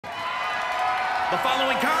The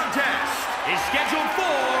following contest is scheduled for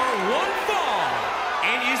one fall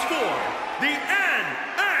and is for the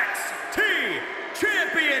NXT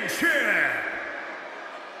Championship.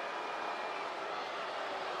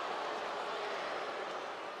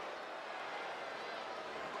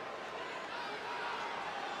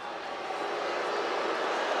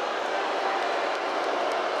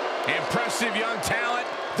 Impressive young talent,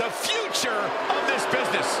 the future of this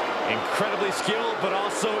business. Incredibly skilled, but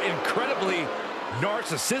also incredibly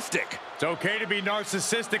narcissistic. It's okay to be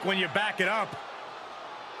narcissistic when you back it up.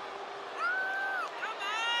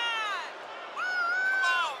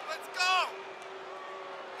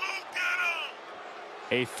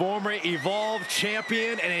 A former Evolve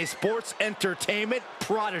champion and a sports entertainment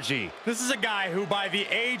prodigy. This is a guy who, by the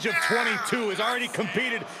age of 22, has already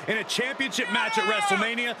competed in a championship match at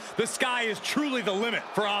WrestleMania. The sky is truly the limit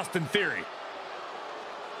for Austin Theory.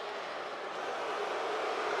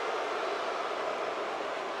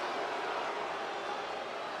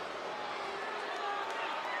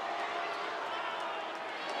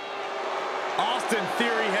 Austin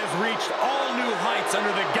Theory has reached all new heights under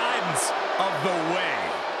the guidance of The Way.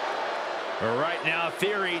 Right now,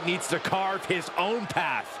 Theory needs to carve his own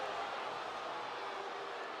path.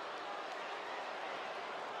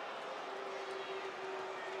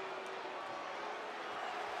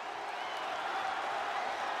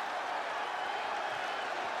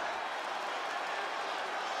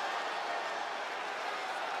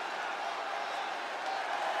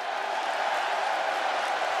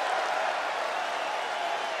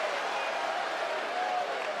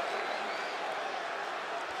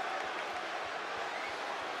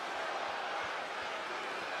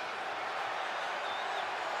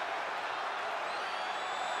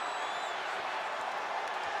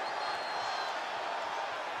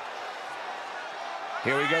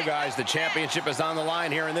 Here we go, guys. The championship is on the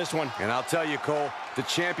line here in this one. And I'll tell you, Cole, the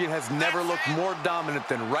champion has never looked more dominant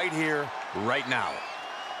than right here, right now.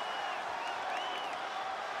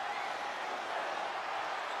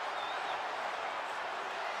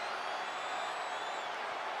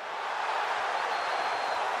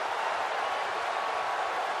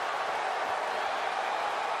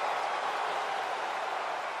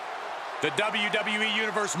 The WWE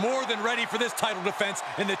Universe more than ready for this title defense,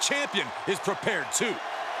 and the champion is prepared too.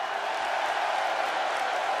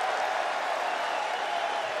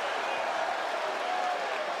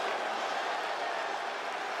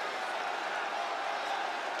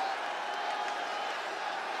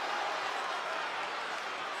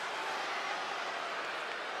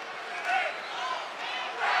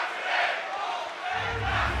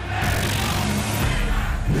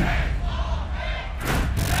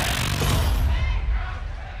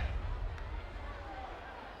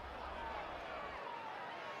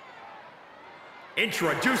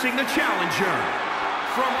 Introducing the challenger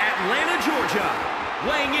from Atlanta, Georgia,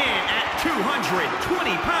 weighing in at 220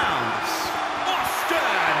 pounds,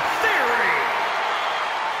 Austin Theory.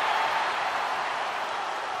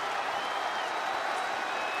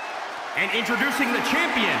 And introducing the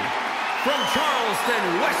champion from Charleston,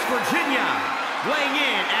 West Virginia, weighing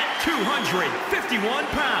in at 251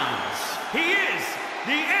 pounds. He is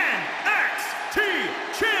the NXT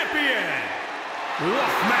champion,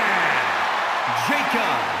 Wolfman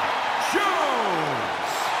Jacob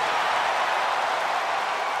Jones.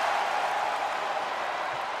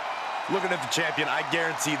 Looking at the champion, I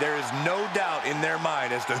guarantee there is no doubt in their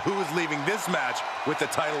mind as to who is leaving this match with the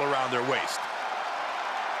title around their waist.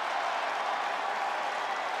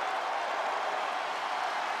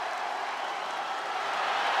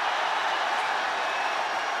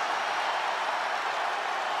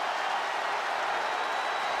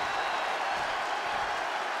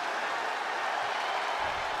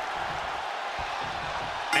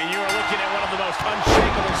 And you are looking at one of the most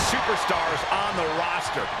unshakable superstars on the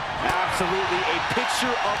roster. Absolutely a picture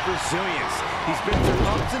of resilience. He's been through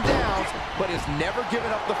ups and downs, but has never given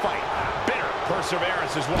up the fight. Bitter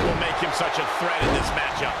perseverance is what will make him such a threat in this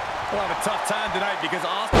matchup. We'll have a tough time tonight because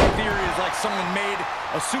Austin Theory is like someone made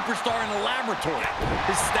a superstar in a laboratory.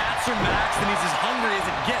 His stats are maxed and he's as hungry as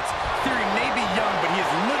it gets. Theory may be young, but he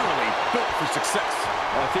is literally built for success.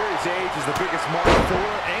 Theory's age is the biggest mark for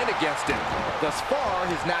and against him. Thus far,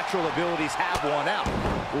 his natural abilities have won out.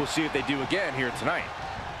 We'll see if they do again here tonight.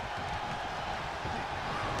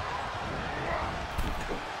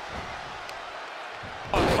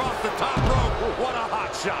 Across the top rope, what a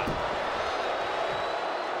hot shot.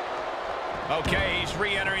 Okay, he's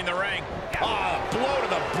re-entering the ring. Blow to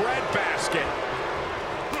the breadbasket.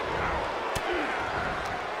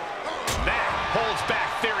 That holds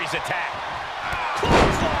back Theory's attack.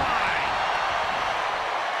 Clothesline!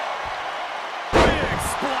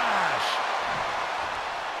 splash.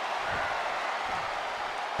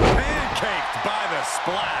 Pancaked by the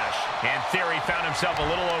splash. And Theory found himself a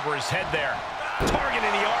little over his head there.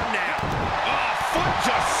 Targeting the arm now. Oh, foot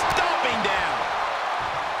just stomping down.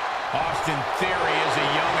 Austin Theory is a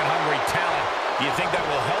young and hungry talent. Do you think that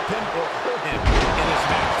will help him or hurt him in this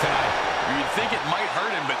match tonight? You'd think it might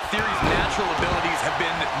hurt him, but Theory's natural abilities have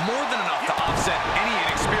been more than enough to offset any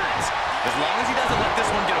inexperience. As long as he doesn't let this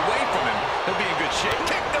one get away from him, he'll be in good shape.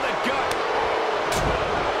 Kick to the gut.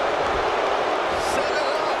 Set it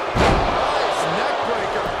up. Nice neck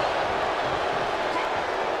breaker.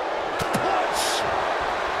 Punch.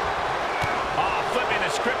 Oh, flipping the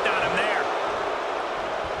script on him there.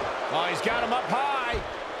 Oh, he's got him up high.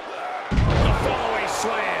 The fallaway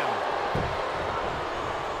slam.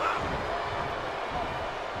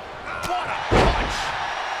 What a punch.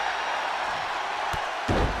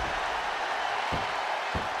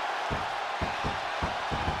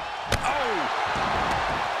 Oh.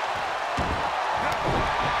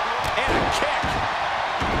 And a kick.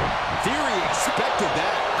 Theory expected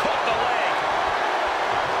that. Caught the leg.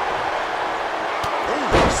 Ooh,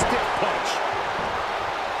 stiff punch.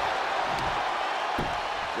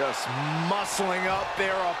 Just muscling up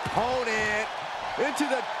their opponent into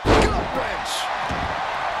the gut wrench.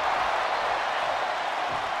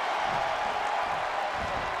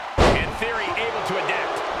 And Theory able to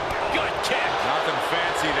adapt. Good kick. Nothing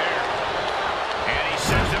fancy there. And he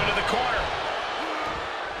sends him into the corner.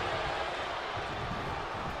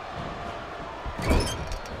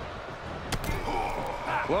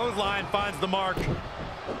 Clothesline finds the mark.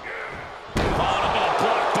 Oh,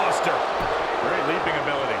 blockbuster. Great leaping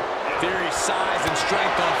ability. Theory's size and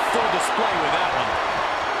strength on full display with that one.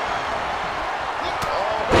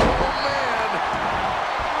 Oh, man.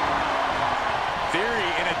 Theory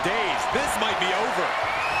in a daze. This might be over.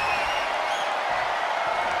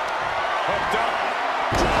 Hooked up.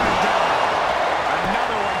 Driven down.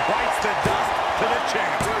 Another one bites the dust to the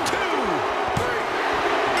champ. 2, 3.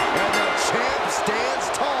 And the champ stands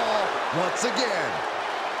tall once again.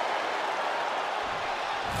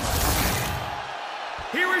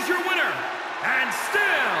 Here is your winner, and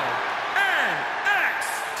still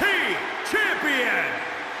NXT Champion,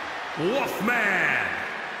 Wolfman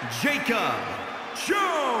Jacob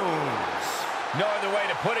Jones. No other way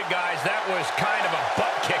to put it, guys. That was kind of a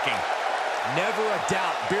butt-kicking. Never a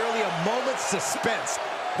doubt, barely a moment's suspense.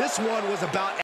 This one was about